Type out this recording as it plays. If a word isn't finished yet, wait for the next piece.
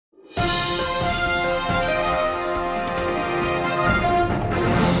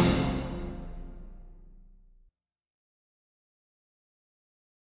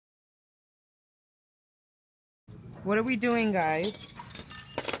What are we doing, guys?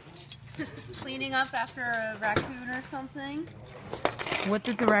 Cleaning up after a raccoon or something. What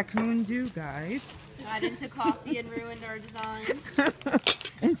did the raccoon do, guys? Got into coffee and ruined our design.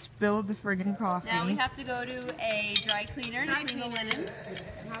 And spilled the friggin' coffee. Now we have to go to a dry cleaner to clean the linens.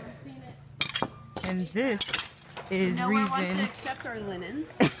 And this is No one wants to reason. accept our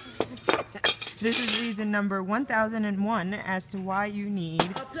linens. This is reason number 1001 as to why you need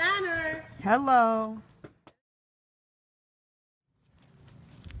a planner. Hello.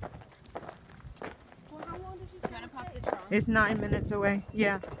 Well, how long did you try to pop the trunk? It's 9 minutes away.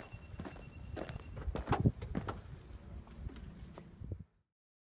 Yeah.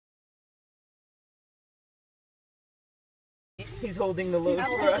 He's holding the load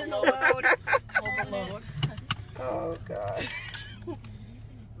for us. Oh God.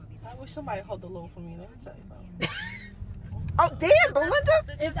 I wish somebody hold the load for me. Let me tell you something. Oh damn, Belinda!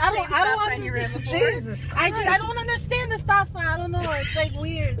 This is the same stop sign you ran before. Jesus Christ. I don't understand the stop sign. I don't know. It's like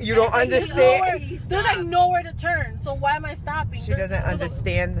weird. You don't understand? There's like nowhere to turn. So why am I stopping? She doesn't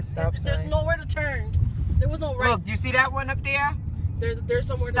understand the stop sign. There's nowhere to turn. There was no right. Look, you see that one up there? There's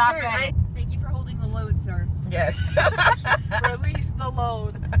somewhere Stop to turn. at it. Thank you for holding the load, sir. Yes. Release the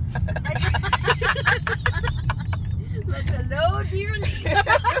load. Let the load be released.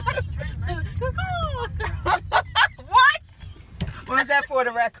 What? What was that for,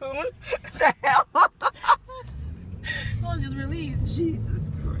 the raccoon? What the hell? Oh, just release. Jesus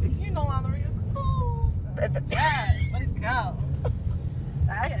Christ. You know I'm the real cool. Yeah, let it go.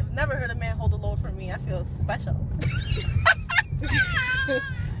 I have never heard a man hold a load for me. I feel special.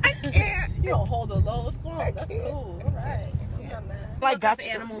 I can't. You don't hold a load, so I that's can't. cool. All right. Come on, man. Like, Look up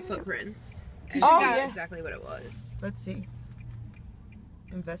gotcha. animal footprints. Oh, Got yeah. exactly what it was. Let's see.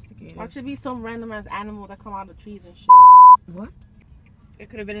 Investigate. Why should be some random ass animal that come out of trees and shit? What? It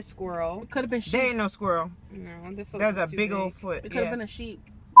could have been a squirrel. It could have been sheep. There ain't no squirrel. No, the foot That's was a too big old foot. It could have Yeah. been a sheep.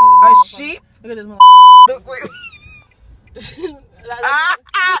 A sheep? Look at this one. Look, wait.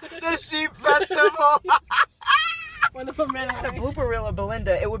 The sheep festival. When the foot ran The away. blooper reel of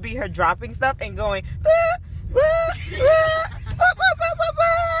Belinda, it would be her dropping stuff and going.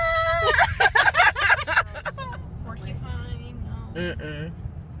 Porcupine. No. Mm-mm.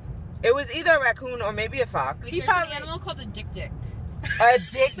 It was either a raccoon or maybe a fox. There's an animal called a Dik Dik. A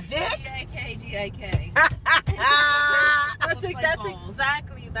Dik Dik? D-I-K. That's exactly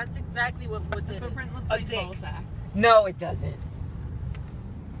what The did it. footprint looks A like dick. ball sack. No, it doesn't.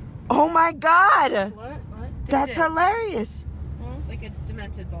 Oh my God. What? That's Dik. hilarious. Like a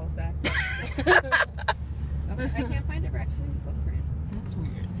demented ball sack. Okay, I can't find a raccoon footprint. That's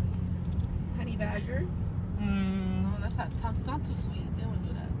weird. Honey badger. No, that's not too sweet. They don't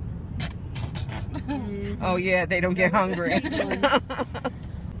do that. Oh yeah, they don't get hungry.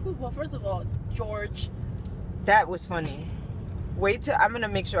 Well, first of all, George. That was funny. Wait till I'm gonna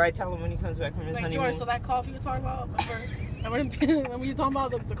make sure I tell him when he comes back from his Like honeymoon. George, so that coffee you were talking about, remember you talking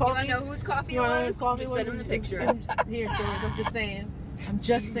about the You coffee? want to know whose coffee it You wanna know was? whose coffee Just it send was? him the picture. Here, George, I'm just saying. I'm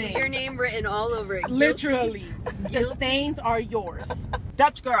just saying. Your name written all over it. Literally. The Guilty. stains are yours.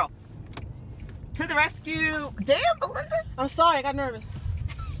 Dutch girl. To the rescue. Damn, Belinda. I'm sorry, I got nervous.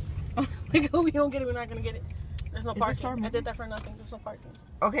 Like, oh, we don't get it, we're not gonna get it. There's no Is this parking. car I did that for nothing. There's no parking.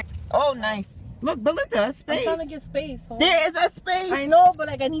 Okay. Oh, nice. Look, Belinda, a space. I'm trying to get space. Hold on. There is a space. I know, but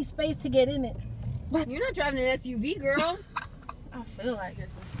like I need space to get in it. You're not driving an SUV, girl. I feel like it.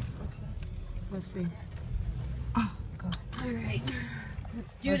 Okay. Let's see. Oh, God. All right.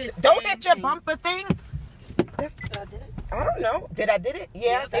 Let's do this. Don't dang hit your thing. bumper thing. Did I did it? I don't know. Did I did it?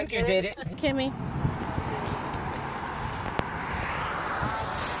 Yeah, I think you did it. Kimmy.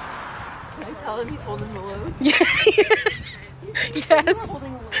 Can I tell him he's holding the load? Yes. We're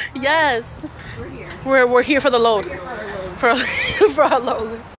holding the load. Yes. We're here. We're here for the load. We're here for our load. For our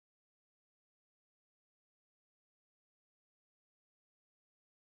load.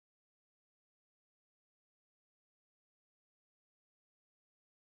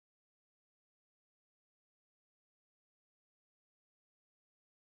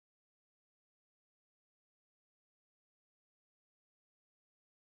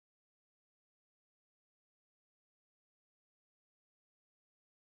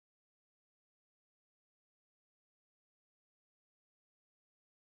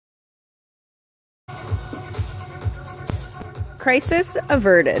 Crisis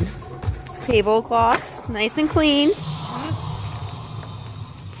averted. Tablecloths, nice and clean.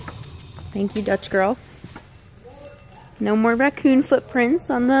 Thank you, Dutch girl. No more raccoon footprints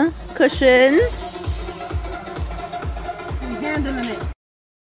on the cushions. I'm handling it.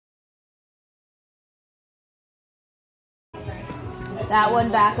 That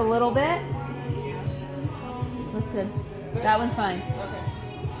one back a little bit. Look That one's fine.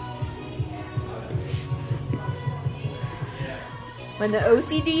 When the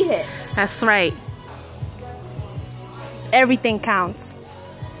OCD hits. That's right. Everything counts.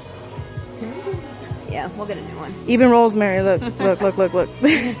 Yeah, we'll get a new one. Even rosemary. Look, look, look, look, look.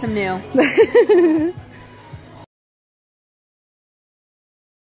 We need some new.